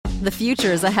The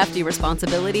future is a hefty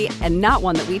responsibility and not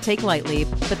one that we take lightly.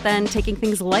 But then taking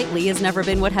things lightly has never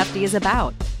been what Hefty is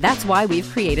about. That's why we've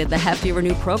created the Hefty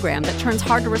Renew program that turns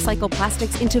hard-to-recycle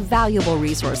plastics into valuable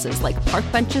resources like park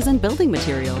benches and building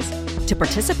materials. To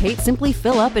participate, simply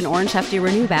fill up an orange Hefty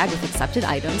Renew bag with accepted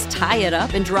items, tie it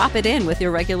up, and drop it in with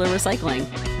your regular recycling.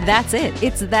 That's it.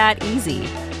 It's that easy.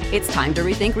 It's time to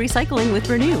rethink recycling with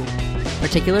Renew.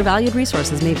 Particular valued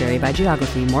resources may vary by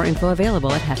geography. More info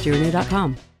available at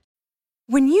heftyrenew.com.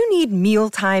 When you need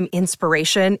mealtime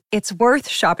inspiration, it's worth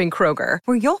shopping Kroger,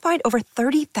 where you'll find over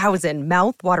 30,000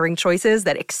 mouth-watering choices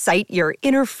that excite your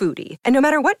inner foodie. And no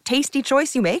matter what tasty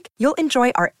choice you make, you'll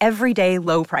enjoy our everyday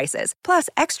low prices, plus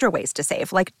extra ways to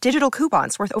save, like digital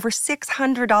coupons worth over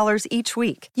 $600 each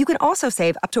week. You can also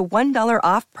save up to $1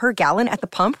 off per gallon at the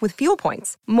pump with fuel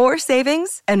points. More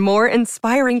savings and more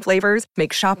inspiring flavors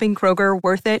make shopping Kroger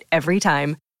worth it every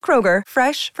time. Kroger,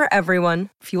 fresh for everyone.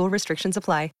 Fuel restrictions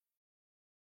apply.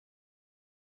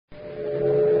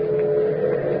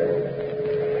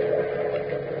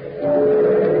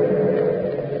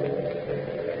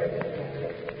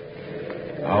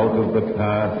 Out of the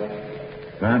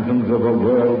past, phantoms of a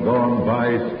world gone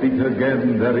by speak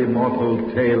again their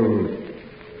immortal tales,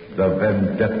 the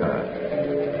Vendetta.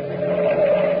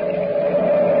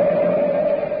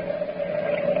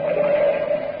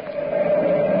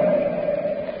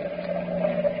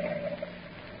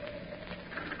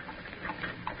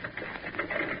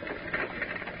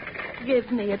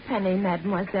 Give me a penny,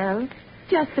 mademoiselle.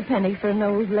 Just a penny for an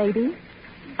old lady.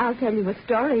 I'll tell you a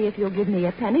story if you'll give me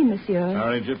a penny, monsieur.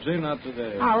 Sorry, Gypsy, not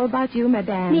today. How about you,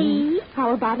 madame? Me?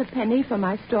 How about a penny for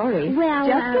my story? Well,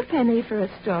 Just a penny for a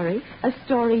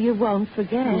story you won't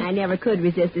forget. I never could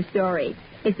resist a story.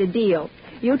 It's a deal.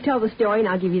 You tell the story and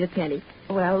I'll give you the penny.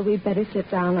 Well, we'd better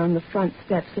sit down on the front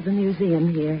steps of the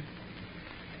museum here.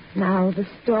 Now, the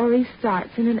story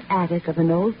starts in an attic of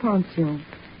an old pension.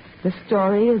 The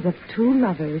story is of two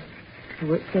lovers who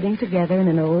were sitting together in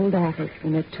an old attic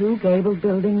in a two-gabled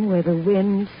building where the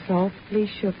wind softly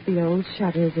shook the old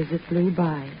shutters as it blew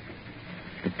by.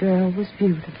 The girl was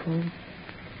beautiful,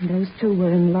 and those two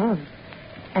were in love,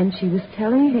 and she was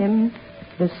telling him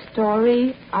the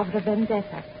story of the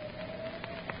vendetta.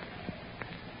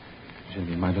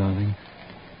 Jenny, my darling,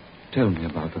 tell me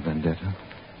about the vendetta.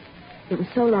 It was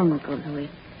so long ago, Louis,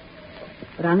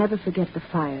 but I'll never forget the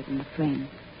fires and the flames.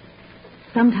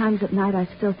 Sometimes at night I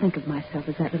still think of myself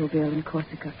as that little girl in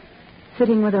Corsica,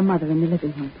 sitting with her mother in the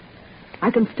living room.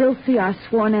 I can still see our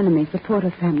sworn enemies, the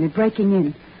Porter family, breaking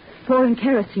in, pouring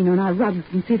kerosene on our rugs,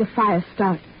 and see the fires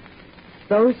start.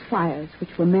 Those fires which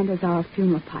were meant as our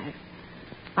funeral pyre.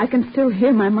 I can still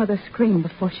hear my mother scream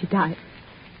before she died.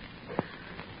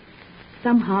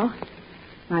 Somehow,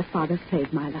 my father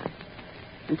saved my life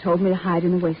and told me to hide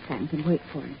in the wastelands and wait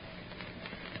for him.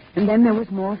 And then there was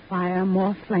more fire,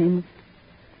 more flames,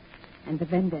 and the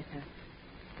vendetta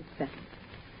was settled.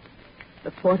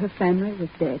 The Porter family was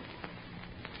dead.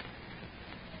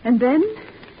 And then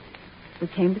we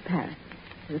came to Paris,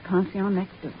 to the pension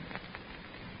next door.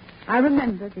 I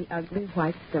remember the ugly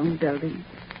white stone building,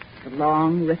 the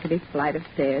long, rickety flight of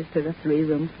stairs to the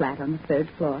three-room flat on the third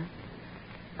floor.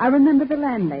 I remember the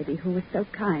landlady who was so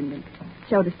kind and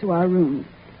showed us to our rooms,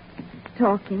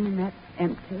 talking in that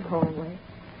empty hallway.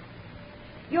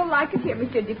 You'll like it here,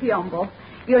 Monsieur de Piombo.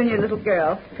 You and your little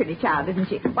girl. Pretty child, isn't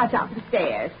she? Watch out for the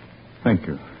stairs. Thank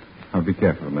you. I'll be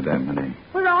careful, Madame René.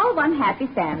 We're all one happy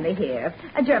family here.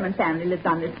 A German family lives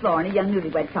on this floor, and a young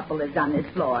newlywed couple lives on this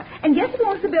floor. And guess who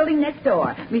owns the building next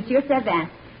door? Monsieur Savin.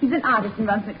 He's an artist and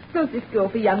runs an exclusive school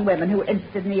for young women who are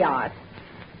interested in the arts.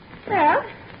 Well,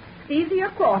 these are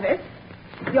your quarters.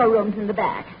 Your room's in the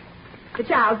back. The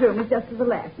child's room is just to the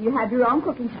left. You have your own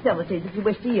cooking facilities if you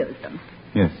wish to use them.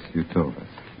 Yes, you told us.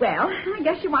 Well, I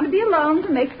guess you want to be alone to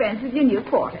make friends with your new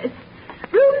quarters.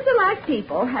 Rooms are like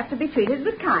people, have to be treated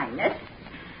with kindness.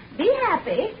 Be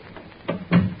happy.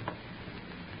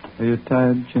 Are you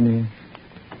tired, Jenny?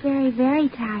 Very, very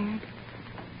tired.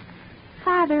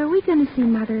 Father, are we going to see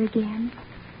Mother again?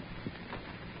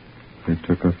 They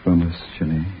took her from us,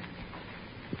 Jenny.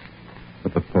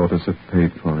 But the Porters have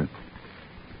paid for it.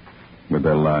 With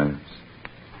their lives.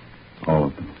 All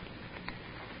of them.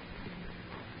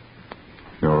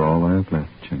 You're all I have left,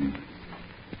 Jenny.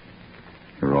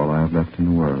 You're all I have left in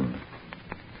the world.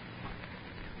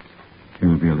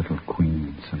 You'll be a little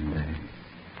queen someday.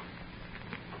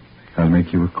 I'll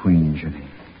make you a queen, Jenny.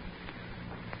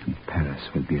 And Paris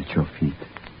will be at your feet.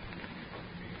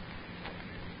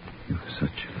 You've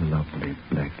such lovely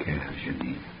black hair,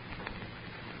 Jenny.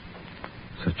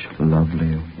 Such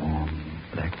lovely, warm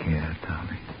black hair,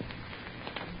 darling.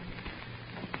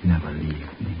 Never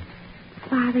leave me.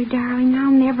 Father, darling, I'll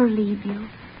never leave you.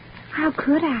 How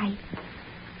could I?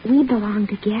 We belong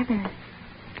together.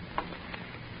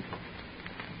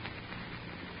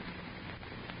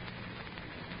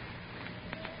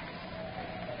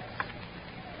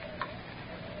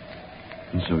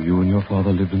 And so you and your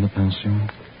father lived in the pension?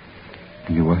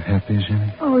 You were happy,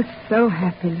 Jenny? Oh, so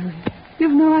happy, Louis.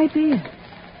 You've no idea.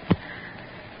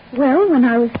 Well, when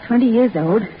I was 20 years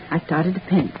old, I started to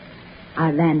paint.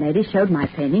 Our landlady showed my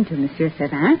painting to Monsieur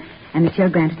Servin, and Monsieur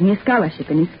granted me a scholarship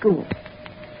in his school.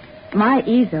 My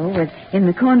easel was in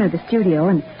the corner of the studio,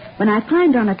 and when I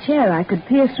climbed on a chair, I could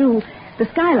peer through the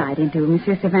skylight into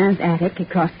Monsieur Servin's attic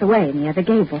across the way near the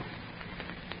gable.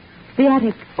 The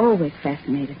attic always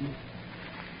fascinated me.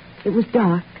 It was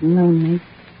dark and lonely,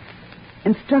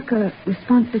 and struck a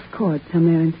responsive chord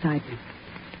somewhere inside me.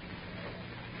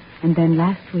 And then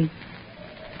last week,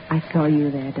 I saw you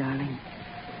there, darling.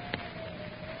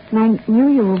 And I knew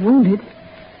you were wounded.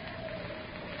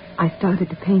 I started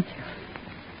to paint you.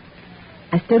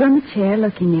 I stood on the chair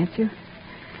looking at you.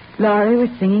 Laurie was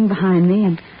singing behind me,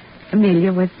 and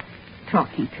Amelia was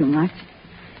talking too much.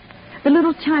 The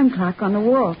little chime clock on the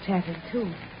wall chattered,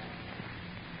 too.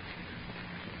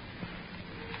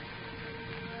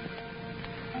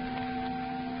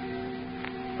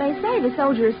 They say the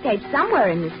soldier escaped somewhere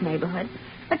in this neighborhood,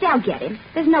 but they'll get him.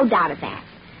 There's no doubt of that.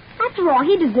 After all,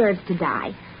 he deserves to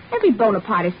die. Every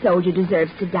Bonapartist soldier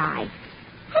deserves to die.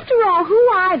 After all, who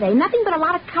are they? Nothing but a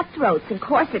lot of cutthroats and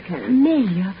Corsicans.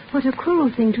 Amelia, what a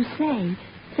cruel thing to say.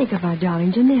 Think of our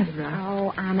darling Ginevra.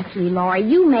 Oh, honestly, Laurie,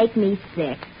 you make me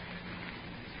sick.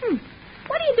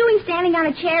 What are you doing standing on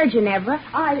a chair, Ginevra?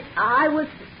 I was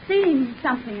seeing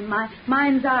something in my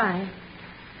mind's eye.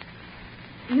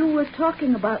 You were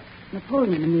talking about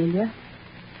Napoleon, Amelia.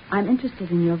 I'm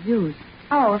interested in your views.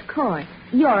 Oh, of course.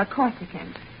 You're a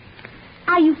Corsican.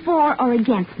 Are you for or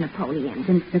against Napoleon?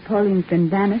 Since Napoleon's been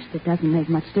banished, it doesn't make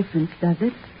much difference, does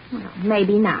it? Well,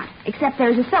 maybe not. Except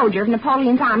there's a soldier of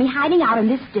Napoleon's army hiding out in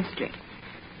this district.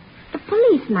 The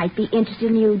police might be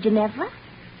interested in you, Ginevra,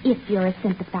 if you're a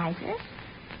sympathizer.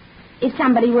 If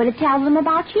somebody were to tell them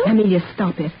about you. Amelia,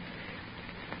 stop it.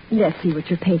 Let's see what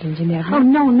you're painting, Ginevra. Oh,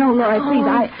 no, Laura,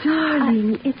 please.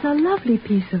 Darling, it's a lovely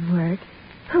piece of work.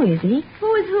 Who is he?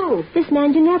 Who is who? This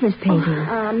man Ginevra's painting.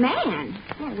 A man?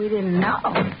 Well, we didn't know.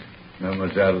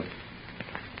 Mademoiselle,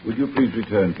 would you please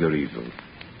return to your easel?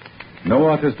 No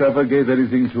artist ever gave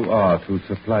anything to art who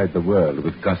supplied the world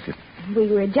with gossip. We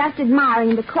were just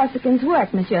admiring the Corsican's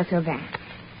work, Monsieur Sauvin.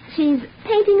 She's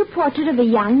painting a portrait of a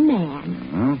young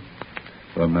man.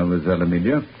 Well, Mademoiselle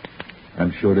Amelia,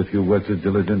 I'm sure if you worked as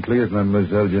diligently as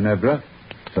Mademoiselle Ginevra,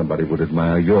 somebody would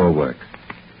admire your work.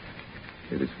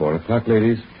 It is 4:00,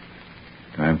 ladies.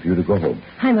 Time for you to go home.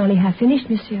 I'm only half finished,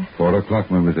 monsieur. 4:00,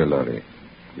 Mademoiselle Laurie.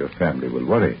 Your family will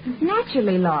worry.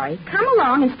 Naturally, Laurie. Come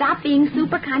along and stop being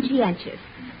super conscientious.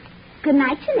 Good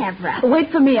night, Ginevra. Wait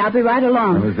for me. I'll be right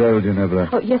along. Mademoiselle Ginevra.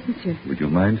 Oh, yes, monsieur. Would you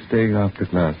mind staying after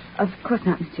class? Of course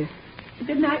not, monsieur.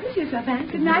 Good night, Monsieur Chopin.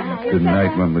 Good night, Monsieur Good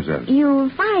night, Mademoiselle. You'll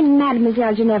find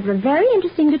Mademoiselle Ginevra very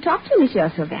interesting to talk to, Monsieur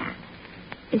Sauvin.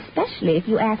 Especially if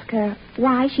you ask her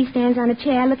why she stands on a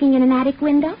chair looking in an attic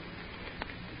window.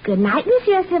 Good night,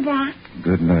 Monsieur Sauvin.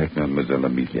 Good night, Mademoiselle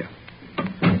Amelia.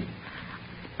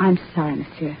 I'm sorry,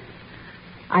 monsieur.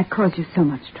 I caused you so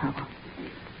much trouble.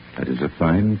 That is a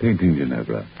fine painting,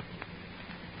 Ginevra.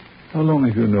 How long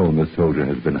have you known the soldier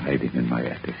has been hiding in my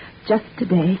attic? Just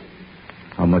today.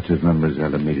 How much has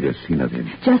Mademoiselle Amelia seen of him?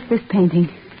 Just this painting.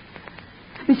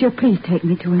 Monsieur, please take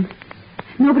me to him.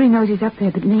 Nobody knows he's up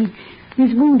there but me.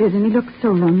 He's wounded and he looks so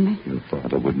lonely. Your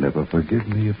father would never forgive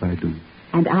me if I do.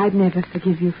 And I'd never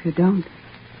forgive you if you don't.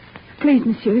 Please,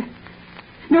 monsieur.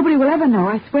 Nobody will ever know,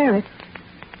 I swear it.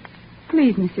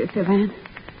 Please, Monsieur Sauvin.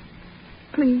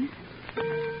 Please.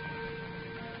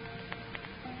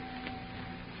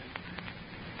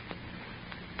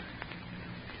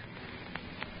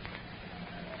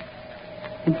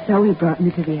 And so he brought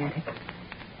me to the attic.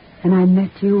 And I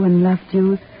met you and loved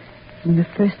you from the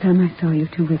first time I saw you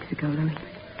 2 weeks ago, Louis.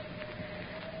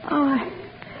 Oh,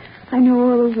 I know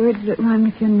all the words that rhyme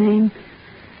with your name.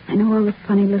 I know all the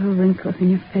funny little wrinkles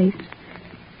in your face.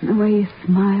 And the way you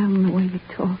smile and the way you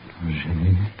talk.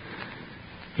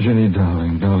 Jenny,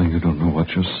 darling, you don't know what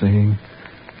you're saying.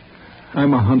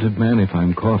 I'm a hunted man. If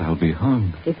I'm caught, I'll be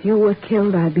hung. If you were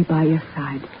killed, I'd be by your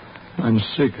side. I'm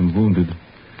sick and wounded.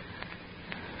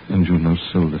 And you know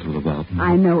so little about me.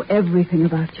 I know everything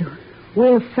about you.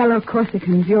 We're fellow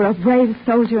Corsicans. You're a brave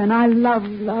soldier, and I love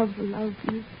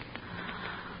you.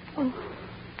 Oh.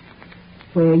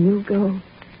 Where you go,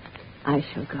 I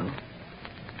shall go.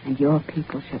 And your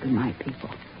people shall be my people.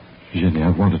 Jenny, I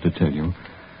wanted to tell you.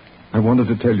 I wanted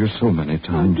to tell you so many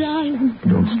times. Oh, darling.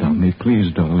 Don't stop me,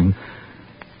 please, darling.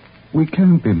 We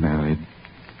can't be married.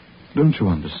 Don't you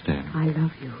understand? I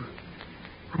love you.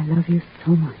 I love you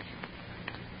so much.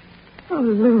 Oh,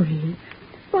 Louis,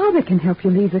 Father can help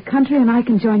you leave the country, and I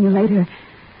can join you later,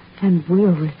 and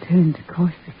we'll return to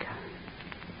Corsica.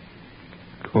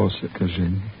 Corsica,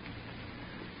 Jenny.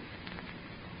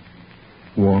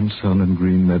 Warm sun and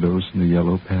green meadows and the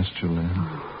yellow pasture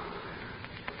land.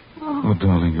 Oh,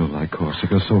 darling, you'll like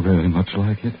Corsica so very much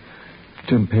like it.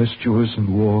 Tempestuous and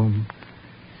warm.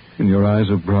 And your eyes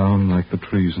are brown like the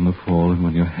trees in the fall, and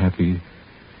when you're happy,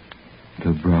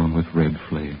 they're brown with red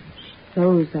flames.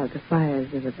 Those are the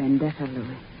fires of the vendetta,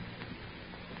 Louis.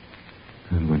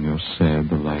 And when you're sad,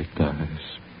 the light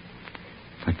dies.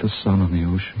 Like the sun on the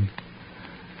ocean.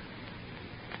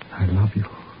 I love you.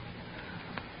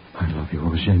 I love you,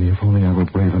 oh, Jenny. If only I were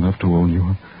brave enough to own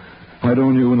you. I'd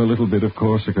own you in a little bit of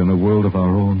Corsica in a world of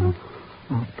our own.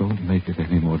 Oh, don't make it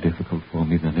any more difficult for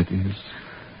me than it is.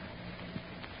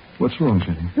 What's wrong,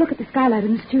 Jenny? Look at the skylight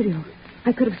in the studio.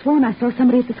 I could have sworn I saw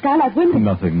somebody at the skylight window.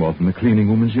 Nothing more than the cleaning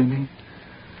woman, Jenny.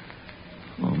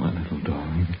 Oh, my little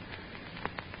darling.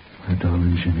 My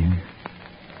darling Jenny.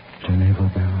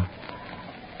 Geneva Bella.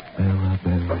 Bella,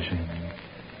 Bella, Jenny.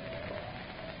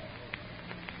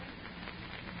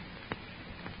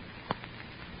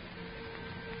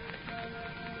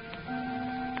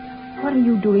 What are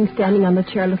you doing standing on the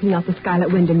chair looking out the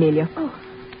skylight window, Amelia? Oh.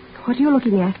 What are you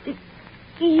looking at?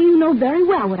 You know very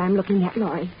well what I'm looking at,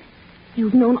 Laurie.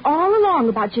 You've known all along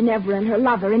about Ginevra and her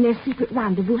lover and their secret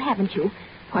rendezvous, haven't you?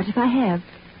 What if I have?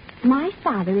 My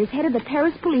father, as head of the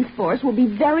Paris police force, will be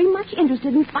very much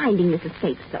interested in finding this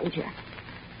escaped soldier.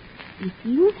 If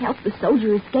you help the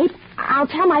soldier escape, I'll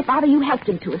tell my father you helped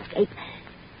him to escape.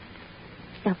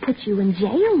 They'll put you in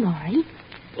jail, Laurie.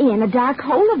 In a dark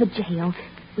hole of a jail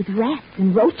with rats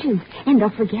and roaches, and they'll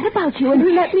forget about you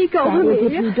and... Let me go, that is, Amelia.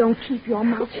 if you don't keep your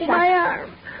mouth shut. My arm.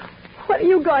 What are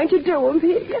you going to do,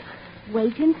 Amelia?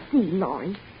 Wait and see,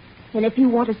 Laurie. And if you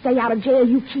want to stay out of jail,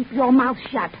 you keep your mouth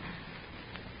shut.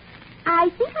 I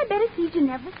think I'd better see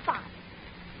Ginevra's father.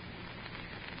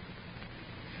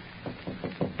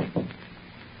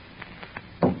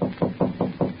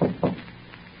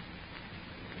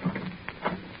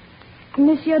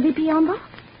 Monsieur de Piombo?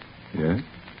 Yes?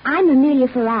 I'm Amelia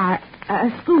Farrar, a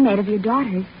schoolmate of your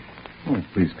daughter's. Oh,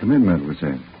 please come in,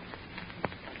 mademoiselle.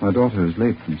 My daughter is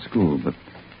late from school, but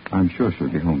I'm sure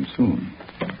she'll be home soon.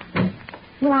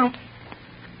 Well,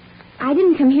 I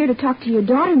didn't come here to talk to your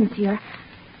daughter, monsieur.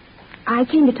 I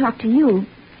came to talk to you.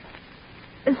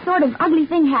 A sort of ugly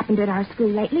thing happened at our school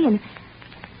lately,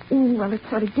 and, well, it's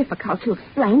sort of difficult to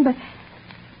explain, but,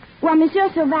 well, Monsieur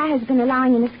Sauvin has been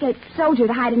allowing an escaped soldier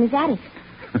to hide in his attic.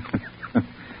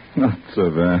 Not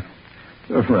Sauvin.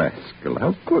 The rascal.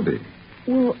 How could he?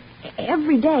 Well,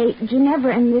 every day,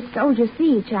 Ginevra and this soldier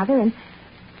see each other, and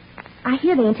I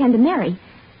hear they intend to marry.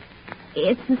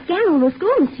 It's the scandal of the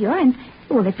school, monsieur, and,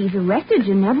 well, if he's arrested,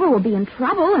 Ginevra will be in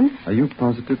trouble, and... Are you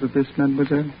positive of this,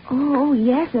 mademoiselle? Oh,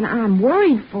 yes, and I'm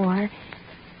worried for her.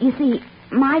 You see,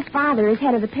 my father is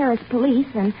head of the Paris police,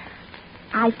 and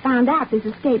I found out this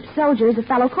escaped soldier is a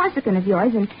fellow Corsican of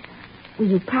yours, and, well,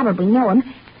 you probably know him.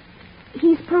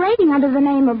 He's parading under the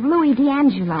name of Louis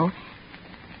D'Angelo,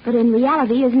 but in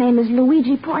reality his name is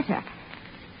Luigi Porta,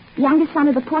 youngest son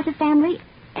of the Porta family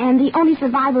and the only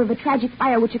survivor of a tragic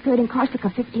fire which occurred in Corsica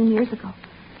 15 years ago.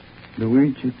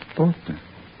 Luigi Porta.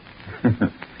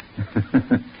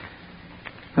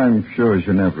 I'm sure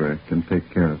Ginevra can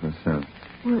take care of herself.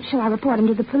 Well, shall I report him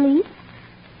to the police?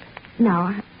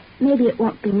 No, maybe it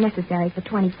won't be necessary for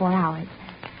 24 hours.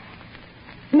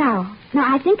 No,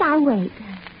 I think I'll wait.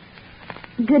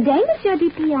 Good day, Monsieur de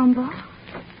Piombo.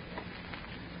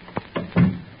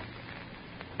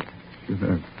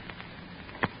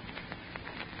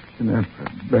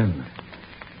 Ginevra Bella.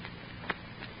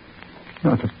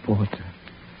 Not a Porta.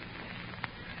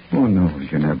 Oh, no,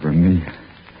 Ginevra mia.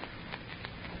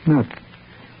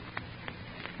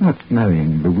 Not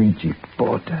marrying Luigi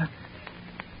Porta.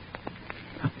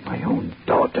 Not my own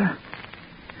daughter.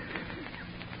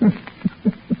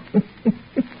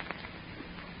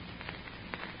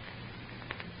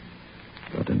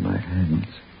 Blood in my hands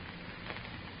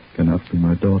cannot be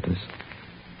my daughter's.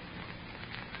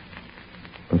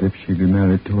 But if she be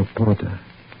married to a Porta,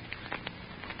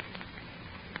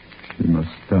 she must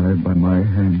die by my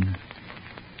hand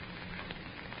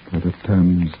by the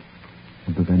terms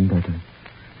of the vendetta.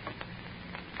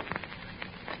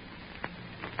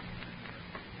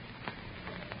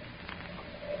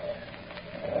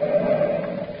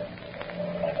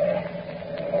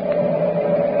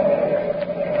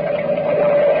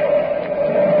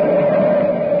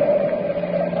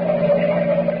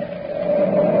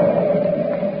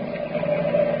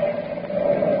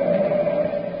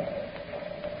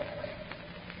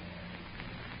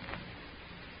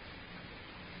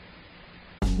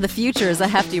 future is a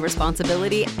hefty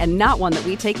responsibility and not one that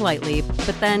we take lightly,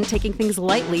 but then taking things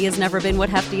lightly has never been what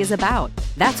Hefty is about.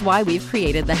 That's why we've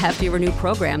created the Hefty Renew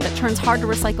program that turns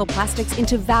hard-to-recycle plastics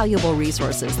into valuable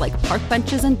resources like park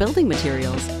benches and building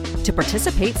materials. To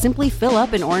participate, simply fill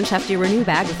up an orange Hefty Renew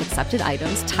bag with accepted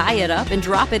items, tie it up, and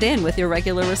drop it in with your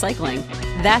regular recycling.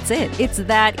 That's it. It's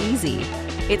that easy.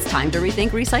 It's time to rethink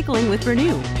recycling with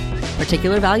Renew.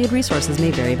 Particular valued resources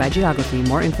may vary by geography.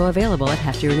 More info available at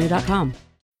heftyrenew.com.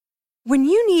 When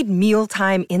you need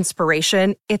mealtime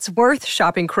inspiration, it's worth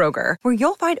shopping Kroger, where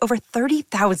you'll find over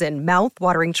 30,000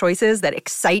 mouth-watering choices that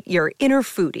excite your inner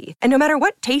foodie. And no matter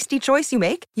what tasty choice you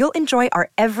make, you'll enjoy our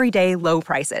everyday low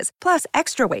prices, plus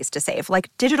extra ways to save,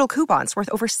 like digital coupons worth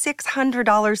over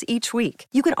 $600 each week.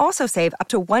 You can also save up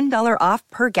to $1 off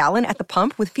per gallon at the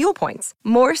pump with fuel points.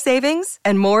 More savings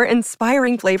and more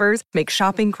inspiring flavors make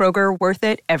shopping Kroger worth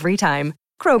it every time.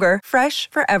 Kroger, fresh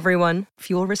for everyone.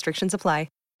 Fuel restrictions apply.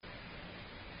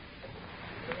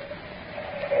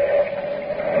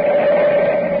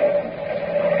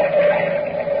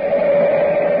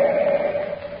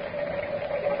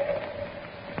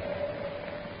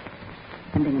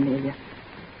 Amelia,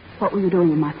 what were you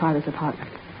doing in my father's apartment?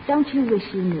 Don't you wish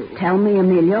you knew? Tell me,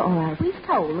 Amelia, or I'll... We've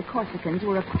told the Corsicans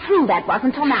were true that was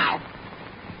until now.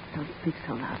 Don't speak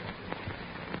so loud.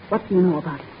 What do you know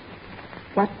about it?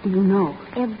 What do you know?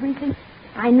 Everything.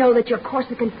 I know that your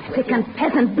Corsican sick and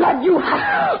peasant blood you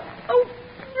have. Oh,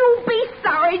 you'll be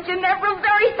sorry, Ginevra.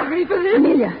 Very sorry for this.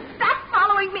 Amelia. Stop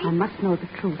following me. I must know the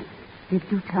truth. Did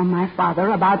you tell my father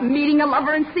about... Meeting a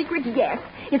lover in secret? Yes.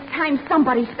 It's time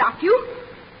somebody stopped you.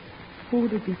 Who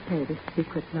did you say this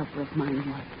secret lover of mine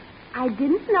was? I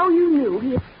didn't know you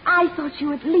knew. I thought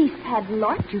you at least had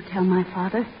learned. Did you tell my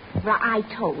father? Well, I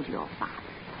told your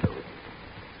father.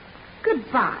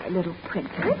 Goodbye, little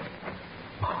princess.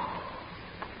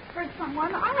 For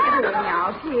someone I'm doing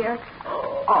out here.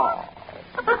 Oh,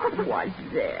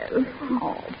 mademoiselle.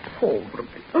 Oh, pauvre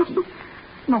petite.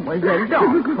 Mademoiselle,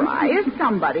 don't cry. If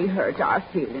somebody hurt our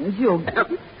feelings, you'll...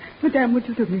 Madame, would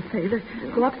you do me a favor?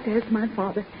 Go upstairs to my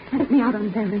father and let me out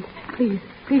on the errand. Please,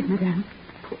 please, Madame.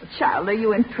 Poor child, are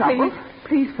you in trouble?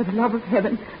 Please, for the love of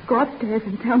heaven, go upstairs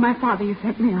and tell my father you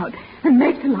sent me out. And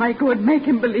make the lie good. Make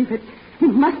him believe it. You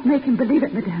must make him believe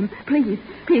it, Madame. Please,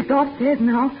 please, go upstairs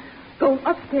now. Go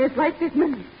upstairs right this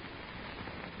minute.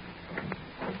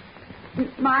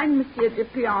 Mind, Monsieur de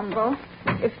Piombo,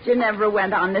 if Ginevra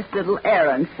went on this little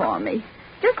errand for me.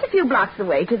 Just a few blocks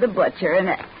away to the butcher, and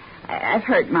I've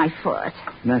hurt my foot.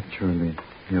 Naturally,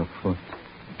 your foot.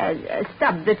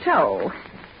 Stubbed the toe.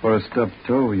 For a stubbed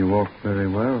toe, you walk very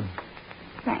well.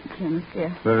 Thank you,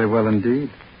 Monsieur. Very well indeed.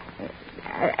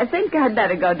 I think I'd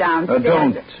better go downstairs.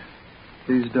 Don't.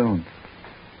 Please don't.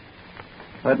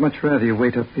 I'd much rather you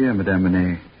wait up here, Madame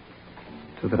Monet,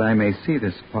 so that I may see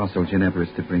this parcel Ginevra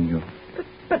is to bring you.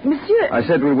 But Monsieur... I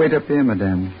said we'll wait up here,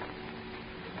 Madame.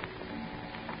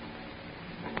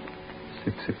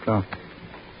 6 o'clock.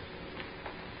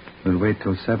 We'll wait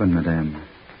till 7, Madame.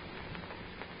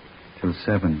 Till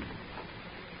 7.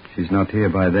 She's not here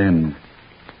by then.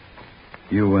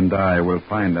 You and I will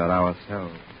find her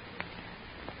ourselves.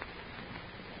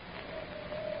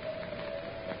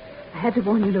 I had to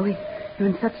warn you, Louis. You're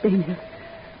in such danger.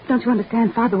 Don't you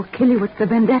understand? Father will kill you if the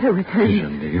vendetta returns.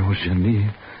 Jenny, oh,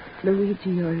 Jenny.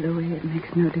 Luigi or Louis, it makes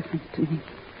no difference to me.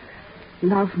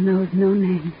 Love knows no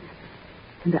name.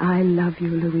 And I love you,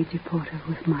 Luigi Porter,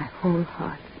 with my whole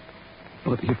heart.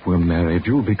 But if we're married,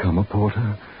 you'll become a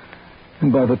porter.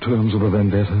 And by the terms of the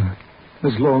vendetta,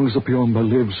 as long as the Piombo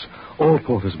lives, all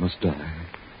porters must die.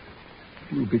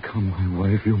 If you become my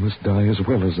wife, you must die as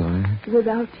well as I.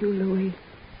 Without you, Louis,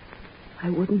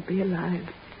 I wouldn't be alive.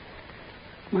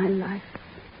 My life,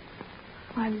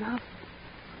 my love.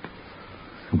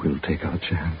 We'll take our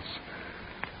chance.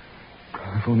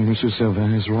 If only Monsieur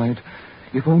Servin is right.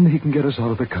 If only he can get us out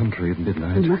of the country at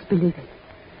midnight. You must believe it.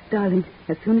 Darling,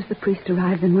 as soon as the priest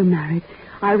arrives and we're married,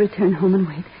 I'll return home and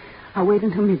wait. I'll wait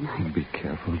until midnight. Be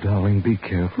careful, darling. Be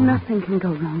careful. Nothing can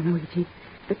go wrong, Luigi.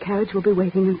 The carriage will be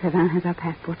waiting and Servin has our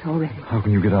passports already. How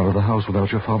can you get out of the house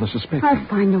without your father suspecting? I'll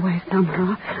find a way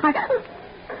somehow.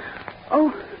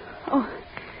 Oh,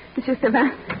 Monsieur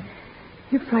Servin,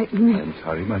 you frightened me. I'm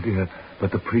sorry, my dear,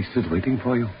 but the priest is waiting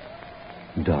for you.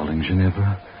 Darling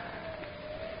Ginevra,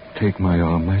 take my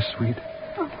arm, my sweet.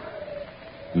 Oh.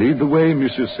 Lead the way,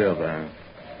 Monsieur Servin.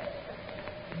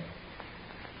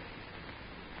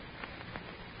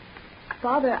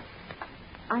 Father,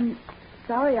 I'm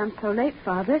sorry I'm so late,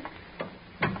 Father.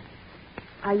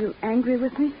 Are you angry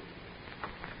with me?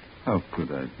 How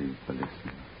could I be,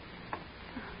 Felicity?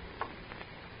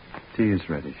 Tea is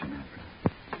ready, Ginevra.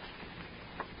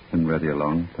 Been ready a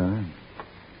long time.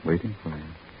 Waiting for you.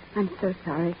 I'm so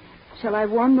sorry. Shall I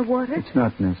warm the water? It's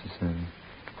not necessary.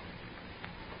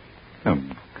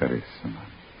 Come, Carissima.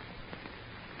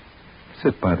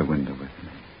 Sit by the window with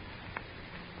me.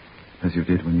 As you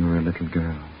did when you were a little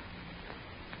girl.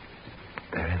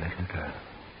 Very little girl.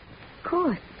 Of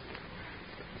course.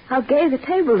 How gay the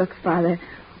table looks, Father.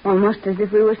 Almost as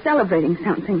if we were celebrating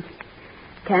something.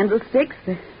 Candlesticks,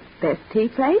 the best tea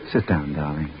plate. Sit down,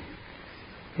 darling.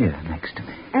 Here, next to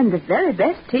me. And the very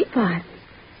best teapot.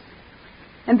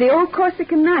 And the old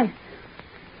Corsican knife.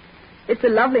 It's a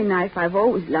lovely knife. I've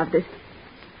always loved it.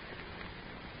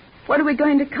 What are we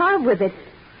going to carve with it?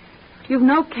 You've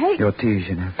no cake. Your tea,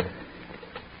 Ginevra.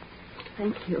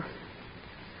 Thank you.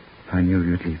 I knew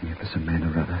you'd leave me for some man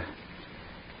or other.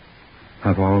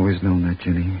 I've always known that,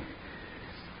 Ginny.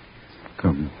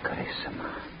 Come,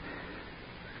 Carissima.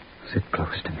 Sit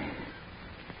close to me.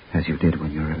 As you did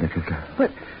when you were a little girl.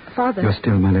 But, Father... You're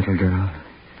still my little girl.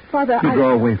 Father, You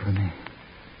draw away from me.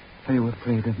 Are you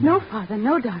afraid of me? No, Father,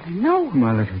 no, darling, no.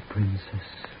 My little princess.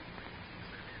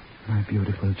 My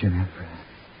beautiful Ginevra.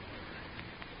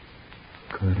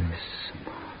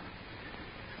 Carissima.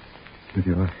 With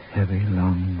your heavy,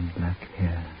 long black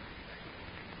hair.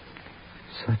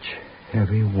 Such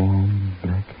heavy, warm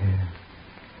black hair.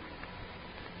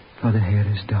 Other hair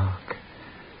is dark.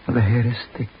 Other hair is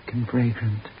thick and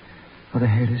fragrant. Other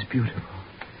hair is beautiful.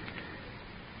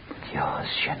 But yours,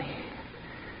 Jenny.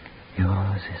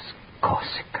 Yours is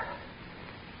Corsica.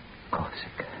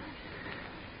 Corsica.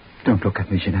 Don't look at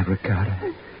me, Ginevra,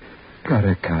 Cara.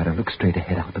 Cara, look straight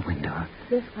ahead out the window.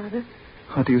 Yes, Father.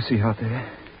 What do you see out there?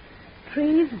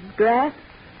 Trees and grass.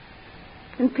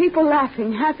 And people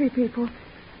laughing, happy people.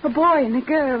 A boy and a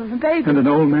girl and a baby. And an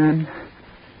old man.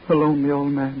 A lonely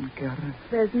old man, Cara.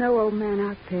 There's no old man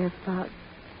out there, Father.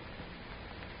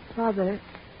 Father,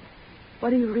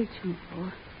 what are you reaching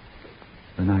for?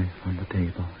 The knife on the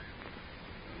table.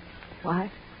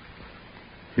 Why?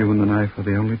 You and the knife are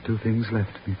the only two things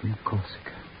left me from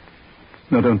Corsica.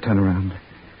 No, don't turn around.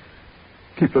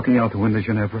 Keep looking out the window,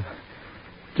 Ginevra.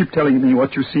 Keep telling me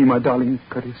what you see, my darling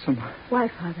Carissima. Why,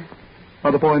 Father?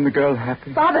 Are the boy and the girl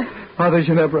happy? Father! Are they,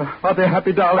 Ginevra? Are they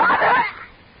happy, darling? Father!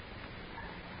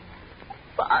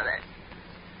 Father!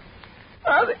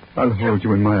 Father! I'll hold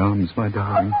you in my arms, my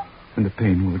darling, and the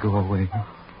pain will go away.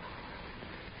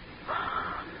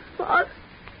 Father!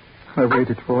 I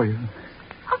waited for you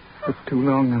for 2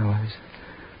 long hours.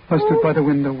 I stood by the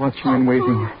window watching and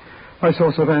waiting. I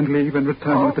saw Savant leave and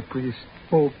return with the priest.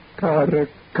 Oh, cara,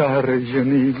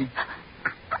 Jenny.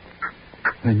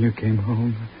 Then you came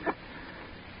home.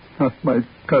 Not my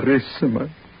Carissima.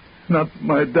 Not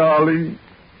my darling.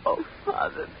 Oh,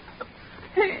 Father.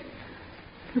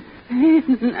 The pain.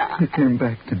 You came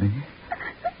back to me.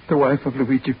 The wife of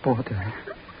Luigi Porta.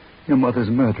 Your mother's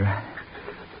murderer.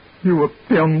 You were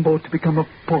Piombo to become a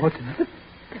porter. The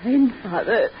pain,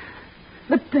 Father.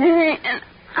 The pain.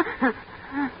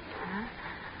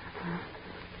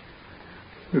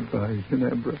 Goodbye,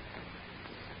 Ginevra.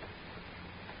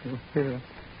 Your hair.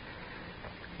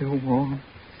 Your warm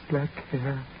black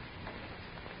hair.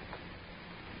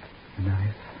 The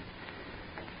knife.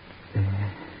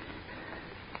 There.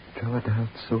 Draw it out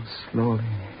so slowly.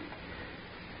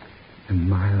 And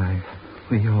my life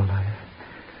for your life.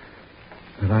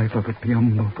 The life of a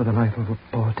Piombo for the life of a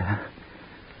porter.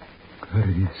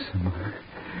 Carissima.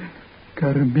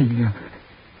 Cara mia.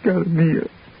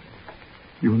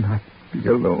 You'll not be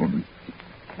alone.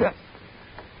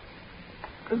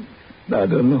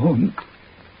 Not alone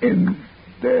in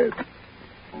death.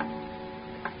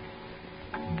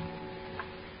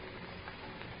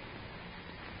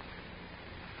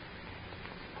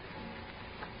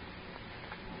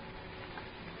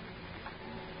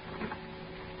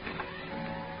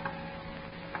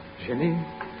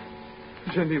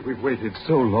 Jenny, we've waited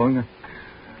so long.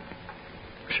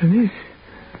 Jenny,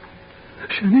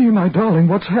 my darling,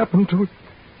 what's happened to...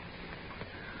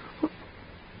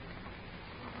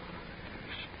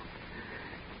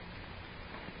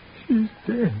 She's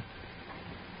dead.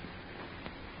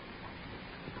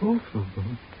 Both of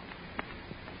them.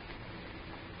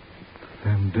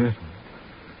 Vendetta.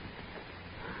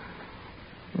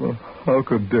 Oh, how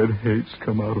could dead hates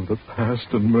come out of the past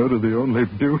and murder the only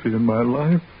beauty in my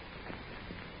life?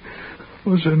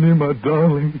 Oh, Jenny, my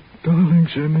darling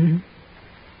Jenny.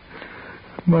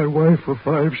 My wife for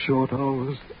 5 short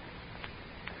hours.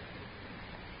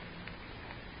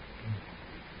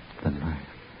 The knife.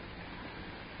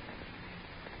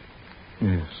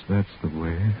 Yes, that's the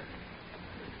way.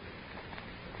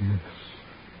 Yes.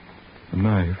 The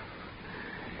knife.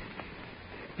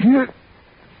 Here.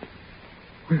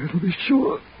 Where it'll be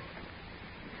sure.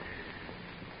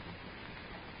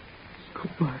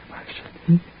 Goodbye, my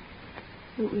Jenny.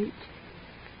 Luigi.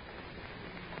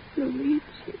 Luigi.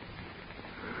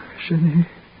 Jenny,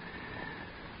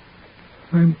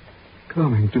 I'm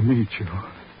coming to meet you.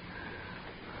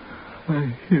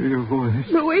 I hear your voice.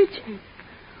 Luigi.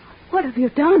 What have you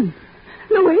done?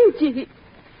 Luigi.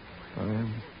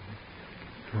 I'm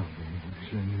coming,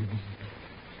 Jenny.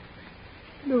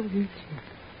 Luigi.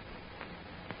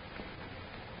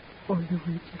 Oh,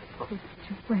 Luigi, couldn't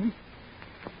you wait?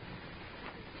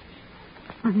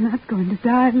 I'm not going to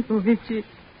die, Luigi.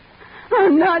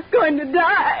 I'm not going to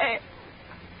die.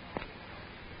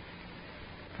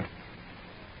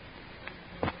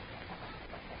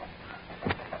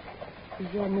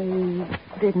 Jenny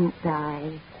didn't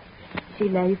die. She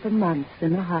lay for months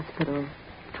in a hospital,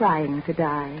 trying to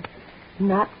die,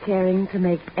 not caring to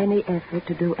make any effort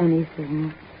to do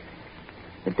anything.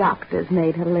 The doctors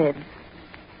made her live.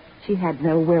 She had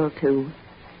no will to,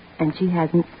 and she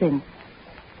hasn't since.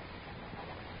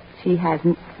 She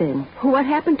hasn't since. What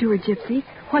happened to her, Gypsy?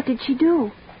 What did she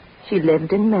do? She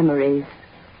lived in memories.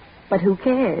 But who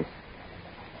cares?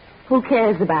 Who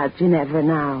cares about Ginevra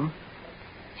now?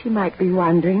 She might be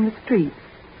wandering the streets.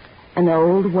 An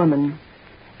old woman.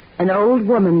 An old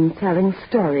woman telling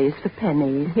stories for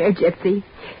pennies. Here, Gypsy.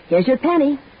 Here's your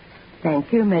penny.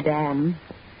 Thank you, madame.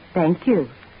 Thank you.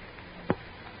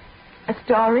 A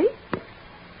story?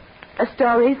 A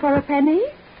story for a penny?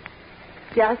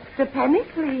 Just a penny,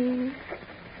 please.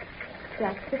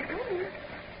 Just a penny.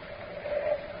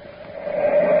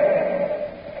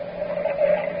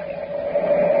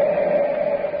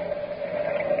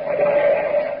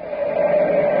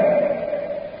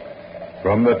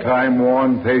 From the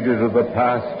time-worn pages of the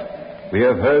past, we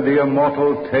have heard the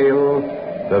immortal tale,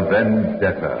 The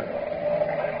Vendetta.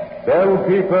 Bell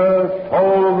keepers,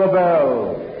 toll the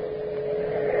bell.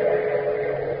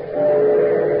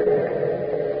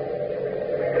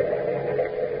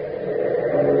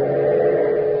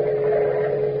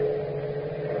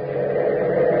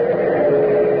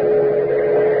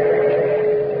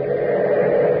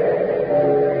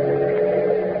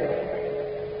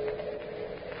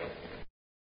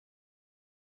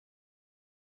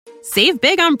 Save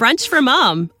big on brunch for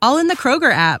mom, all in the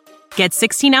Kroger app. Get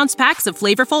 16-ounce packs of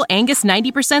flavorful Angus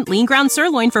 90% lean ground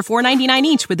sirloin for $4.99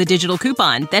 each with a digital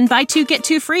coupon. Then buy 2, get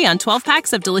 2 free on 12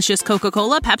 packs of delicious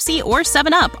Coca-Cola, Pepsi, or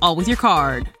 7-Up, all with your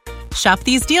card. Shop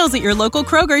these deals at your local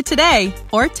Kroger today,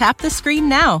 or tap the screen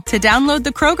now to download the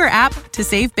Kroger app to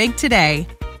save big today.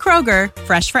 Kroger,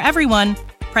 fresh for everyone.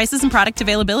 Prices and product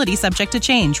availability subject to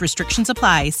change. Restrictions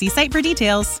apply. See site for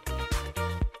details.